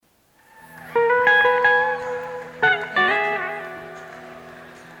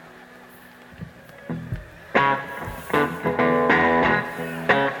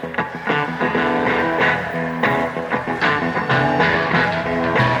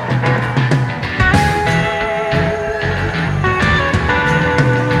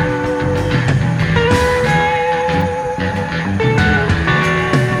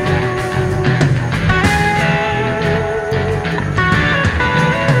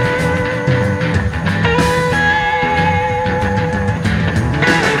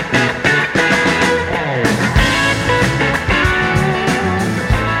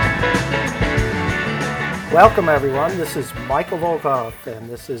Welcome, everyone. This is Michael Volkov, and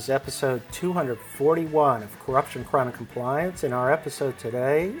this is episode 241 of Corruption, Crime, and Compliance. And our episode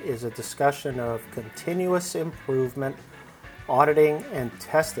today is a discussion of continuous improvement, auditing, and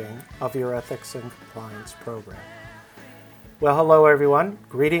testing of your ethics and compliance program. Well, hello, everyone.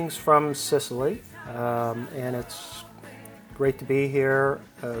 Greetings from Sicily, and it's great to be here,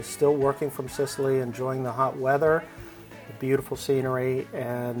 still working from Sicily, enjoying the hot weather, the beautiful scenery,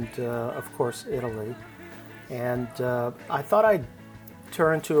 and, of course, Italy. And I thought I'd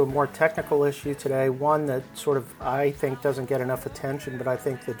turn to a more technical issue today, one that sort of I think doesn't get enough attention, but I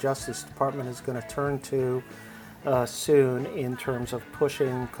think the Justice Department is going to turn to soon in terms of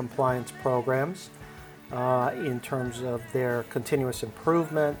pushing compliance programs, in terms of their continuous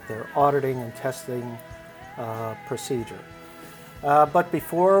improvement, their auditing and testing procedure. But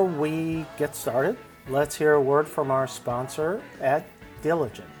before we get started, let's hear a word from our sponsor at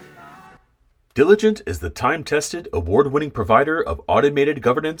Diligent. Diligent is the time-tested, award-winning provider of automated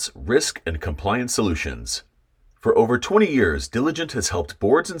governance, risk, and compliance solutions. For over 20 years, Diligent has helped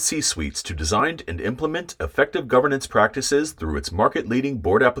boards and C-suites to design and implement effective governance practices through its market-leading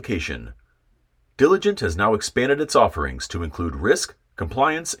board application. Diligent has now expanded its offerings to include risk,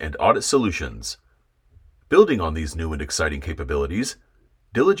 compliance, and audit solutions. Building on these new and exciting capabilities,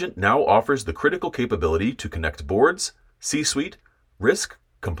 Diligent now offers the critical capability to connect boards, C-suite, risk,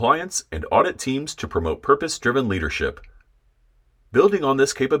 compliance, and audit teams to promote purpose-driven leadership. Building on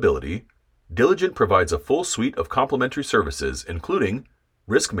this capability, Diligent provides a full suite of complementary services including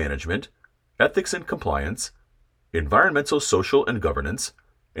risk management, ethics and compliance, environmental, social, and governance,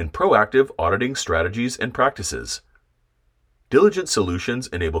 and proactive auditing strategies and practices. Diligent solutions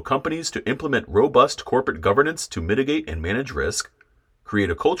enable companies to implement robust corporate governance to mitigate and manage risk, create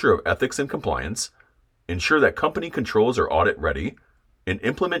a culture of ethics and compliance, ensure that company controls are audit-ready, and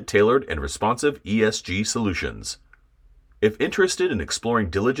implement tailored and responsive ESG solutions. If interested in exploring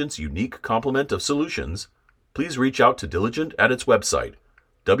Diligent's unique complement of solutions, please reach out to Diligent at its website,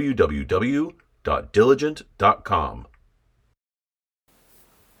 www.diligent.com.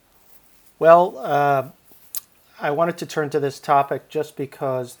 Well, I wanted to turn to this topic just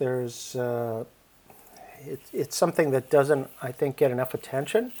because there's it's something that doesn't, I think, get enough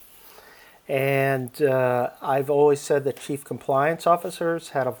attention. And I've always said that chief compliance officers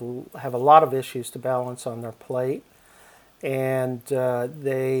have a lot of issues to balance on their plate. And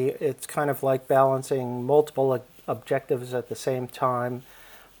it's kind of like balancing multiple objectives at the same time.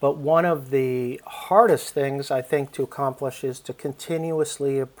 But one of the hardest things, I think, to accomplish is to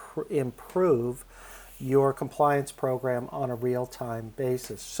continuously improve your compliance program on a real-time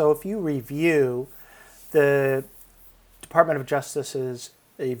basis. So if you review the Department of Justice's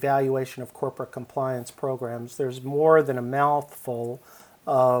evaluation of corporate compliance programs, there's more than a mouthful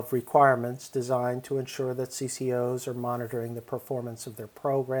of requirements designed to ensure that CCOs are monitoring the performance of their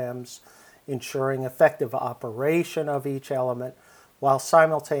programs, ensuring effective operation of each element, while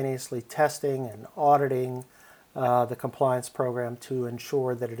simultaneously testing and auditing the compliance program to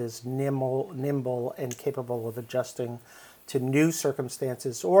ensure that it is nimble and capable of adjusting to new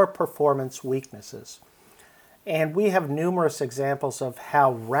circumstances or performance weaknesses. And we have numerous examples of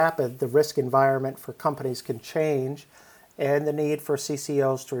how rapid the risk environment for companies can change and the need for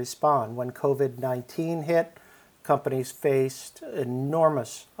CCOs to respond. When COVID-19 hit, companies faced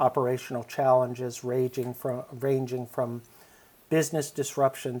enormous operational challenges ranging from business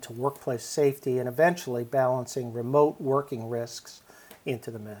disruption to workplace safety and eventually balancing remote working risks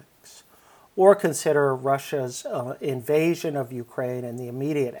into the mix. Or consider Russia's invasion of Ukraine and the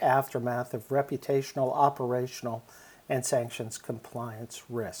immediate aftermath of reputational, operational, and sanctions compliance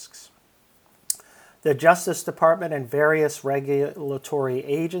risks. The Justice Department and various regulatory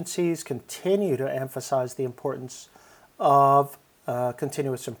agencies continue to emphasize the importance of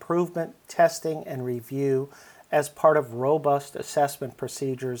continuous improvement, testing, and review as part of robust assessment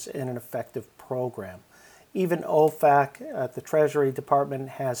procedures in an effective program. Even OFAC at the Treasury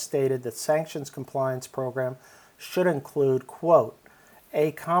Department has stated that sanctions compliance program should include, quote,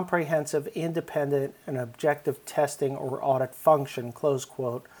 a comprehensive, independent, and objective testing or audit function, close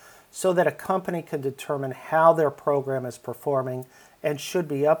quote, so that a company can determine how their program is performing and should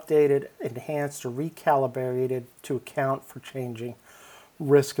be updated, enhanced, or recalibrated to account for changing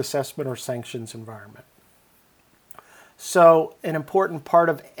risk assessment or sanctions environment. So an important part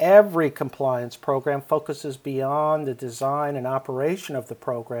of every compliance program focuses beyond the design and operation of the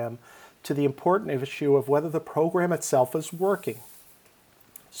program to the important issue of whether the program itself is working.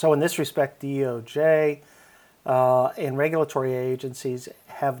 So in this respect, DOJ and regulatory agencies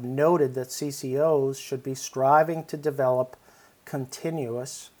have noted that CCOs should be striving to develop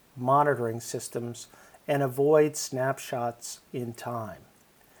continuous monitoring systems and avoid snapshots in time.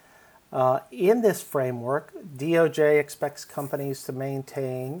 In this framework, DOJ expects companies to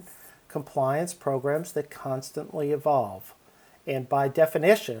maintain compliance programs that constantly evolve. And by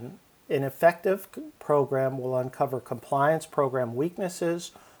definition, an effective program will uncover compliance program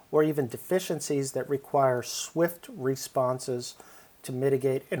weaknesses or even deficiencies that require swift responses to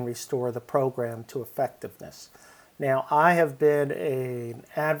mitigate and restore the program to effectiveness. Now, I have been an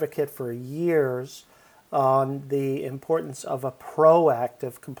advocate for years on the importance of a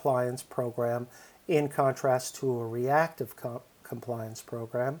proactive compliance program in contrast to a reactive compliance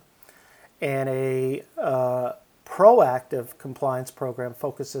program. And a proactive compliance program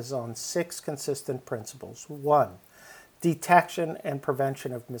focuses on 6 consistent principles. 1, detection and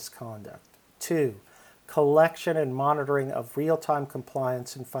prevention of misconduct. 2, collection and monitoring of real-time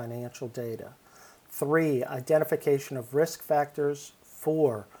compliance and financial data. 3, identification of risk factors.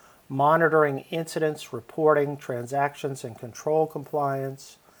 4, monitoring incidents, reporting, transactions, and control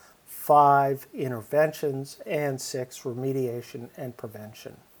compliance. 5, interventions. And 6, remediation and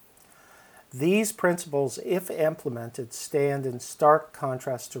prevention. These principles, if implemented, stand in stark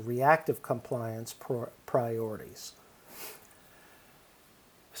contrast to reactive compliance priorities.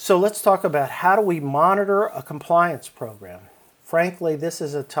 So let's talk about how do we monitor a compliance program. Frankly, this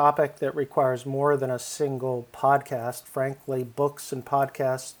is a topic that requires more than a single podcast. Frankly, books and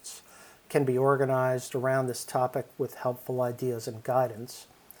podcasts can be organized around this topic with helpful ideas and guidance.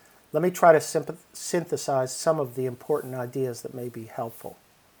 Let me try to synthesize some of the important ideas that may be helpful.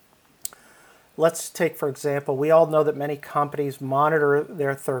 Let's take, for example, we all know that many companies monitor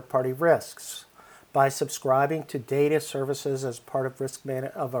their third-party risks by subscribing to data services as part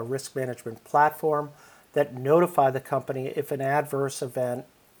of a risk management platform that notify the company if an adverse event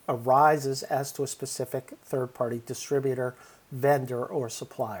arises as to a specific third-party distributor, vendor, or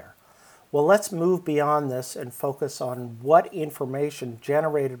supplier. Well, let's move beyond this and focus on what information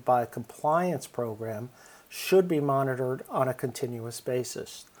generated by a compliance program should be monitored on a continuous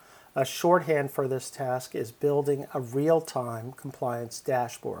basis. A shorthand for this task is building a real-time compliance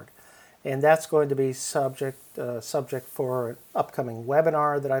dashboard. And that's going to be subject for an upcoming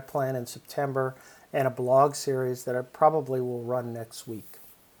webinar that I plan in September and a blog series that I probably will run next week.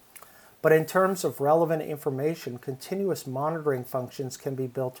 But in terms of relevant information, continuous monitoring functions can be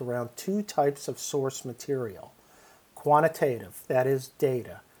built around 2 types of source material: quantitative, that is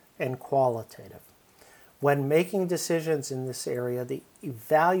data, and qualitative. When making decisions in this area, the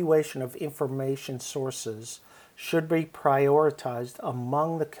evaluation of information sources should be prioritized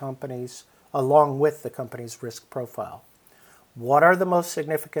along with the company's risk profile. What are the most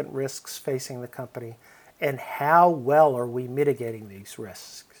significant risks facing the company, and how well are we mitigating these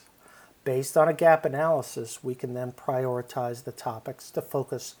risks? Based on a gap analysis, we can then prioritize the topics to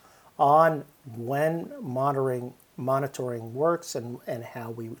focus on when monitoring works and how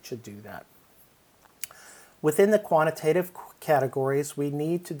we should do that. Within the quantitative categories, we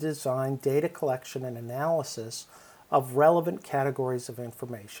need to design data collection and analysis of relevant categories of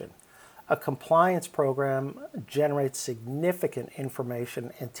information. A compliance program generates significant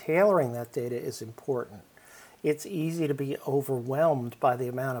information, and tailoring that data is important. It's easy to be overwhelmed by the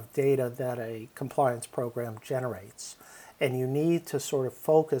amount of data that a compliance program generates, and you need to sort of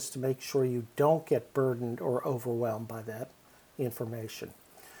focus to make sure you don't get burdened or overwhelmed by that information.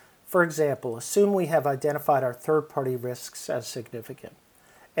 For example, assume we have identified our third-party risks as significant,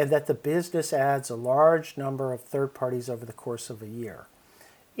 and that the business adds a large number of third parties over the course of a year.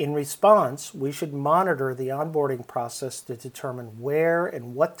 In response, we should monitor the onboarding process to determine where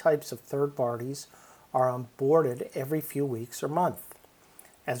and what types of third parties are onboarded every few weeks or months.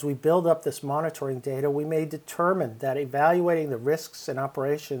 As we build up this monitoring data, we may determine that evaluating the risks and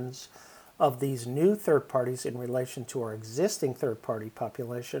operations of these new third parties in relation to our existing third-party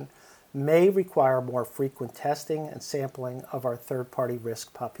population may require more frequent testing and sampling of our third-party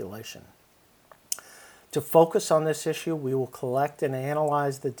risk population. To focus on this issue, we will collect and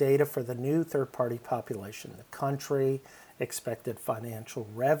analyze the data for the new third-party population, the country, expected financial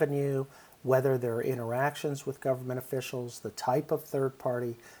revenue, whether there are interactions with government officials, the type of third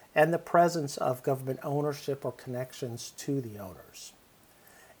party, and the presence of government ownership or connections to the owners.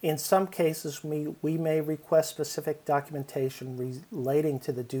 In some cases, we may request specific documentation relating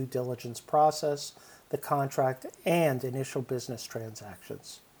to the due diligence process, the contract, and initial business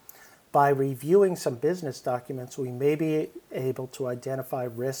transactions. By reviewing some business documents, we may be able to identify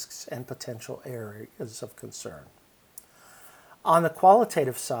risks and potential areas of concern. On the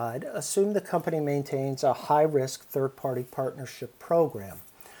qualitative side, assume the company maintains a high-risk third-party partnership program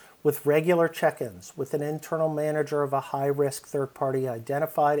with regular check-ins with an internal manager of a high-risk third party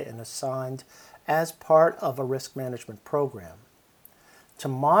identified and assigned as part of a risk management program. To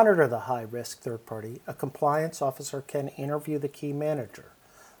monitor the high-risk third party, a compliance officer can interview the key manager,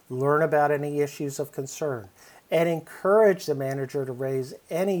 learn about any issues of concern, and encourage the manager to raise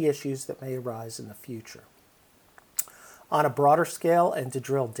any issues that may arise in the future. On a broader scale, and to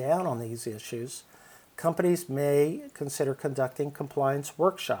drill down on these issues, companies may consider conducting compliance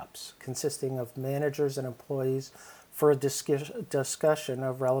workshops consisting of managers and employees for a discussion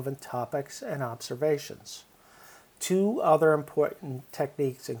of relevant topics and observations. Two other important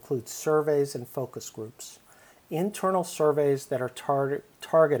techniques include surveys and focus groups. Internal surveys that are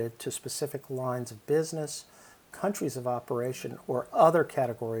targeted to specific lines of business, countries of operation, or other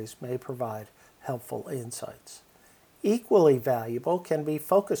categories may provide helpful insights. Equally valuable can be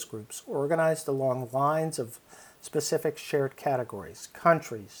focus groups organized along lines of specific shared categories,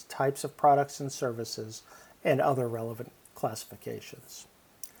 countries, types of products and services, and other relevant classifications.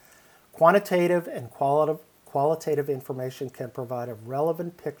 Quantitative and qualitative information can provide a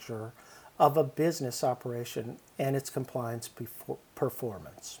relevant picture of a business operation and its compliance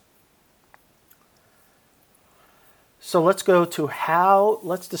performance. So let's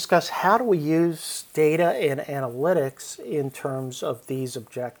discuss how do we use data and analytics in terms of these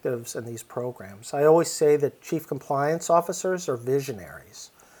objectives and these programs. I always say that chief compliance officers are visionaries.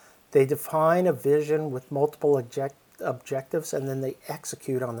 They define a vision with multiple objectives and then they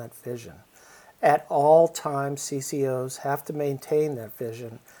execute on that vision. At all times, CCOs have to maintain that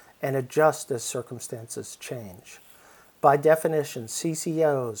vision and adjust as circumstances change. By definition,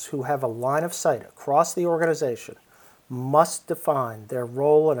 CCOs who have a line of sight across the organization must define their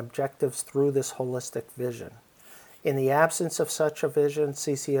role and objectives through this holistic vision. In the absence of such a vision,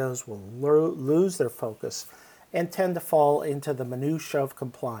 CCOs will lose their focus and tend to fall into the minutiae of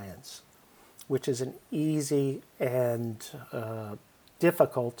compliance, which is an easy and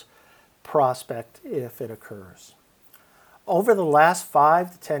difficult prospect if it occurs. Over the last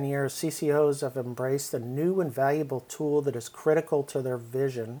 5 to 10 years, CCOs have embraced a new and valuable tool that is critical to their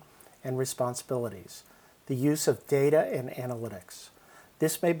vision and responsibilities: the use of data and analytics.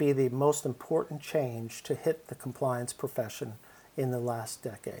 This may be the most important change to hit the compliance profession in the last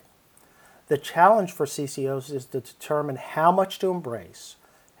decade. The challenge for CCOs is to determine how much to embrace,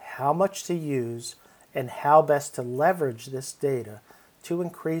 how much to use, and how best to leverage this data to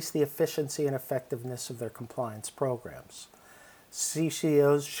increase the efficiency and effectiveness of their compliance programs.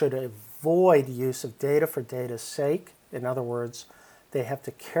 CCOs should avoid use of data for data's sake. In other words, they have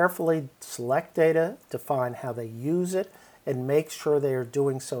to carefully select data, define how they use it, and make sure they are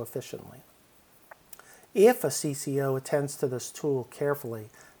doing so efficiently. If a CCO attends to this tool carefully,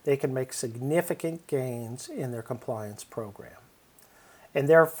 they can make significant gains in their compliance program. And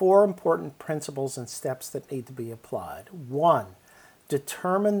there are 4 important principles and steps that need to be applied. 1,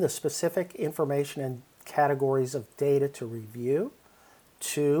 determine the specific information and categories of data to review.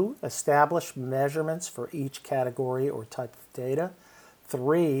 2, establish measurements for each category or type of data.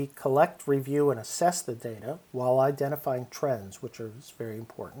 3, collect, review, and assess the data while identifying trends, which is very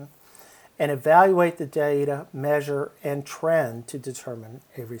important. And evaluate the data, measure, and trend to determine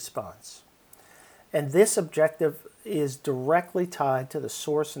a response. And this objective is directly tied to the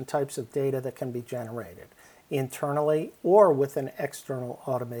source and types of data that can be generated internally or with an external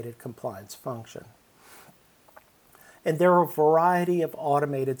automated compliance function. And there are a variety of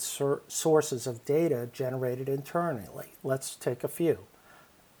automated sources of data generated internally. Let's take a few.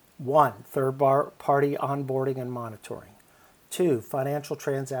 1, third-party onboarding and monitoring. 2, financial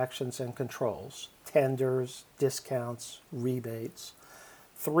transactions and controls, tenders, discounts, rebates.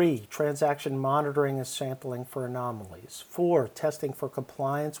 3, transaction monitoring and sampling for anomalies. 4, testing for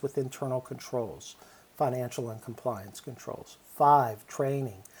compliance with internal controls, financial and compliance controls. 5,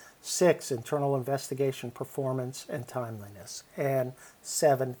 training. 6, internal investigation performance and timeliness. And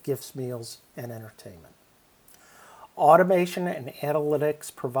 7, gifts, meals, and entertainment. Automation and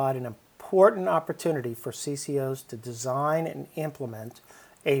analytics provide an important opportunity for CCOs to design and implement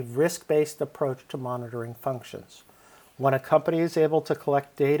a risk-based approach to monitoring functions. When a company is able to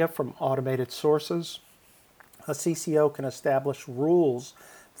collect data from automated sources, a CCO can establish rules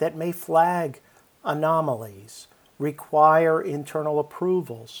that may flag anomalies, require internal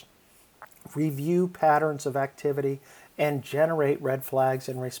approvals, review patterns of activity, and generate red flags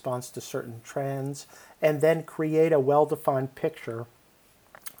in response to certain trends, and then create a well-defined picture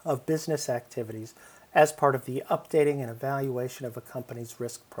of business activities as part of the updating and evaluation of a company's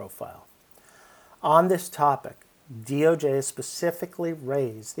risk profile. On this topic, DOJ has specifically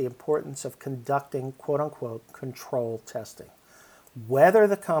raised the importance of conducting quote-unquote control testing. Whether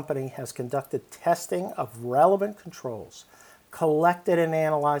the company has conducted testing of relevant controls, collected and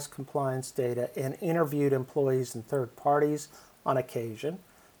analyzed compliance data, and interviewed employees and third parties on occasion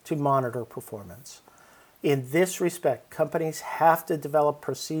to monitor performance. In this respect, companies have to develop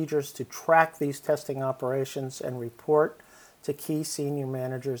procedures to track these testing operations and report to key senior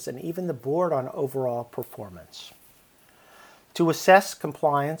managers and even the board on overall performance. To assess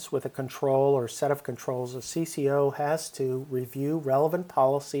compliance with a control or set of controls, a CCO has to review relevant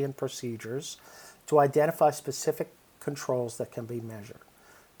policy and procedures to identify specific controls that can be measured.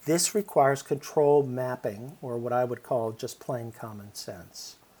 This requires control mapping, or what I would call just plain common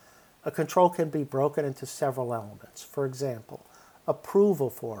sense. A control can be broken into several elements. For example, approval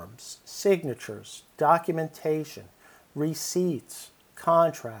forms, signatures, documentation, receipts,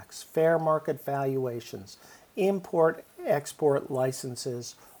 contracts, fair market valuations, import-export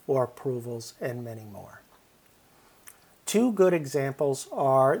licenses or approvals, and many more. Two good examples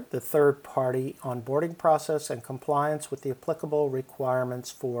are the third-party onboarding process and compliance with the applicable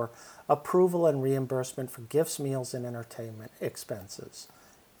requirements for approval and reimbursement for gifts, meals, and entertainment expenses.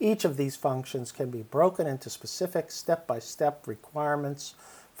 Each of these functions can be broken into specific step-by-step requirements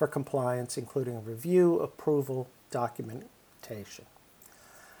for compliance, including review, approval, documentation.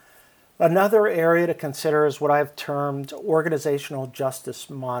 Another area to consider is what I've termed organizational justice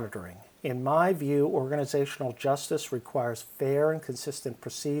monitoring. In my view, organizational justice requires fair and consistent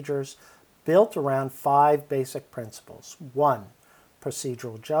procedures built around 5 basic principles. 1,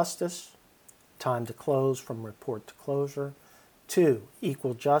 procedural justice, time to close from report to closure. 2,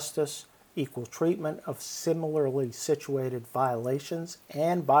 equal justice, equal treatment of similarly situated violations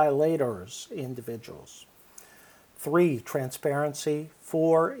and violators, individuals. 3, transparency.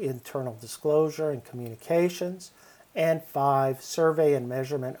 4, internal disclosure and communications. And 5, survey and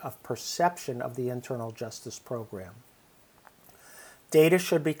measurement of perception of the internal justice program. Data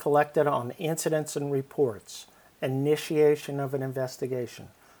should be collected on incidents and reports, initiation of an investigation,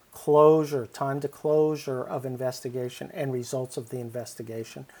 closure, time to closure of investigation, and results of the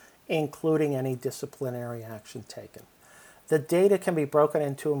investigation, including any disciplinary action taken. The data can be broken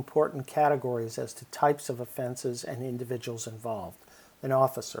into important categories as to types of offenses and individuals involved, an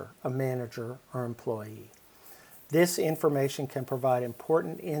officer, a manager, or employee. This information can provide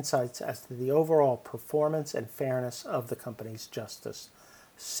important insights as to the overall performance and fairness of the company's justice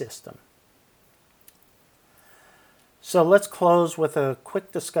system. So let's close with a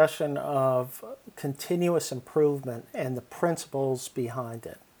quick discussion of continuous improvement and the principles behind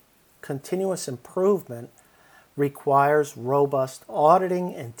it. Continuous improvement requires robust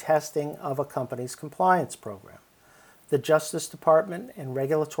auditing and testing of a company's compliance program. The Justice Department and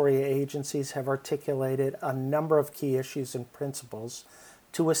regulatory agencies have articulated a number of key issues and principles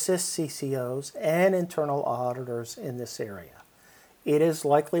to assist CCOs and internal auditors in this area. It is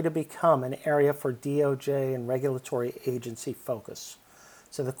likely to become an area for DOJ and regulatory agency focus.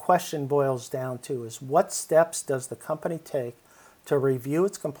 So the question boils down to is what steps does the company take to review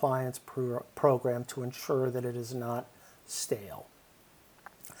its compliance program to ensure that it is not stale?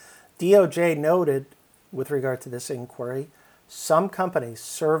 DOJ noted with regard to this inquiry, some companies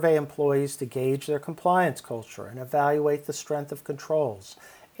survey employees to gauge their compliance culture and evaluate the strength of controls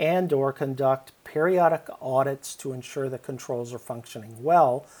and/or conduct periodic audits to ensure that controls are functioning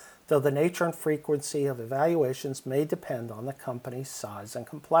well, though the nature and frequency of evaluations may depend on the company's size and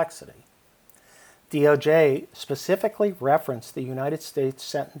complexity. DOJ specifically referenced the United States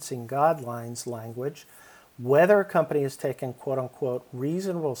Sentencing Guidelines language whether a company has taken quote-unquote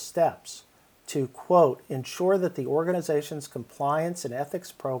reasonable steps to, quote, ensure that the organization's compliance and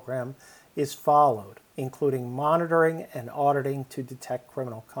ethics program is followed, including monitoring and auditing to detect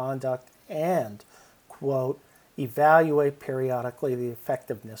criminal conduct and, quote, evaluate periodically the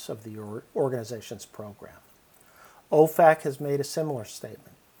effectiveness of the organization's program. OFAC has made a similar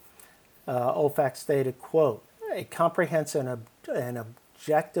statement. OFAC stated, quote, a comprehensive and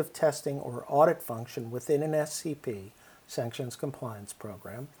objective testing or audit function within an SCP, Sanctions Compliance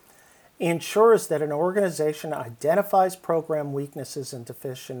Program, ensures that an organization identifies program weaknesses and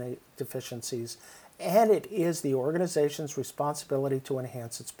deficiencies, and it is the organization's responsibility to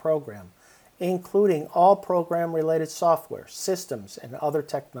enhance its program, including all program-related software, systems, and other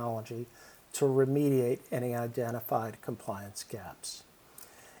technology to remediate any identified compliance gaps.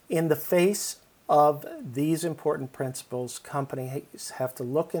 In the face of these important principles, companies have to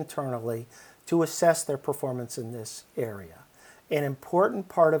look internally to assess their performance in this area. An important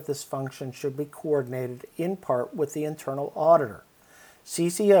part of this function should be coordinated in part with the internal auditor.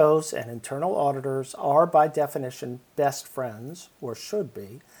 CCOs and internal auditors are by definition best friends, or should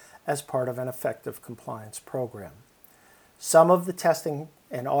be, as part of an effective compliance program. Some of the testing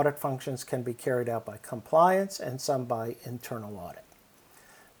and audit functions can be carried out by compliance and some by internal audit.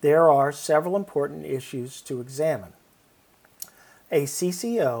 There are several important issues to examine. A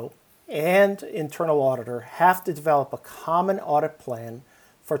CCO and internal auditor have to develop a common audit plan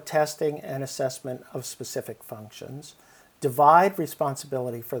for testing and assessment of specific functions, divide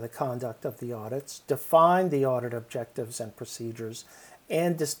responsibility for the conduct of the audits, define the audit objectives and procedures,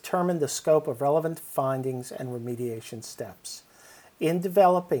 and determine the scope of relevant findings and remediation steps. In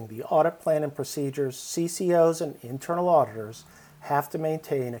developing the audit plan and procedures, CCOs and internal auditors have to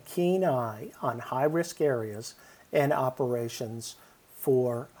maintain a keen eye on high-risk areas and operations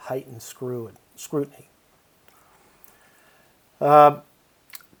for heightened scrutiny.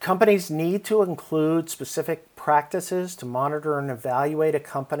 Companies need to include specific practices to monitor and evaluate a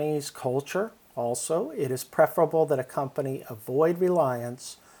company's culture. Also, it is preferable that a company avoid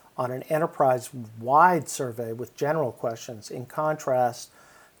reliance on an enterprise-wide survey with general questions, in contrast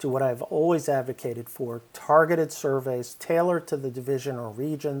to what I've always advocated for, targeted surveys tailored to the division or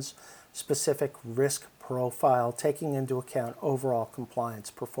region's specific risk profile, taking into account overall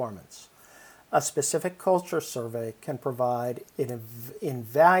compliance performance. A specific culture survey can provide an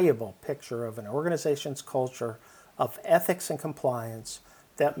invaluable picture of an organization's culture of ethics and compliance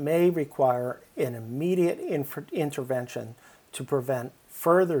that may require an immediate intervention to prevent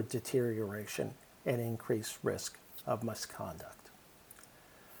further deterioration and increased risk of misconduct.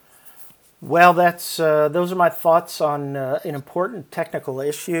 Well, those are my thoughts on an important technical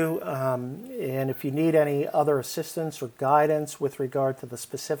issue. And if you need any other assistance or guidance with regard to the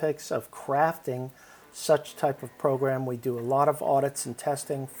specifics of crafting such type of program, we do a lot of audits and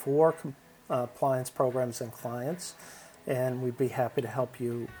testing for compliance programs and clients, and we'd be happy to help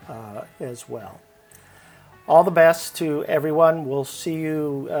you as well. All the best to everyone. We'll see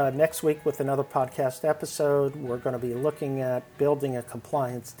you next week with another podcast episode. We're going to be looking at building a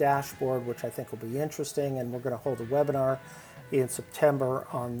compliance dashboard, which I think will be interesting, and we're going to hold a webinar in September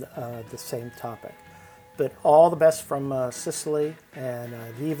on the same topic. But all the best from Sicily, and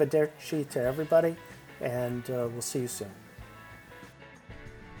arrivederci to everybody, and we'll see you soon.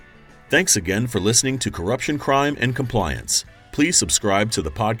 Thanks again for listening to Corruption, Crime, and Compliance. Please subscribe to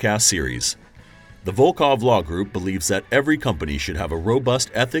the podcast series. The Volkov Law Group believes that every company should have a robust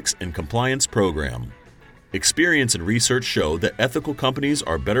ethics and compliance program. Experience and research show that ethical companies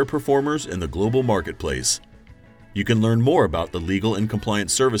are better performers in the global marketplace. You can learn more about the legal and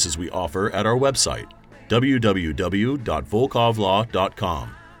compliance services we offer at our website,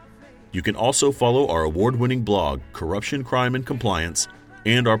 www.volkovlaw.com. You can also follow our award-winning blog, Corruption, Crime, and Compliance,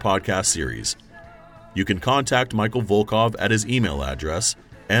 and our podcast series. You can contact Michael Volkov at his email address,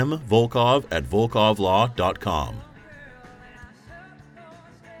 mvolkov@volkovlaw.com.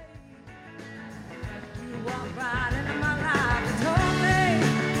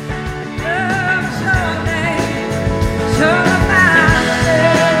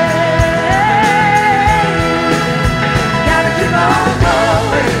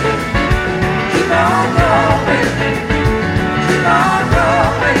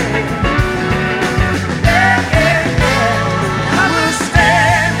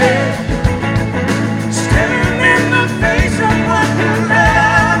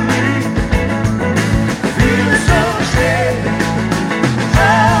 Feeling so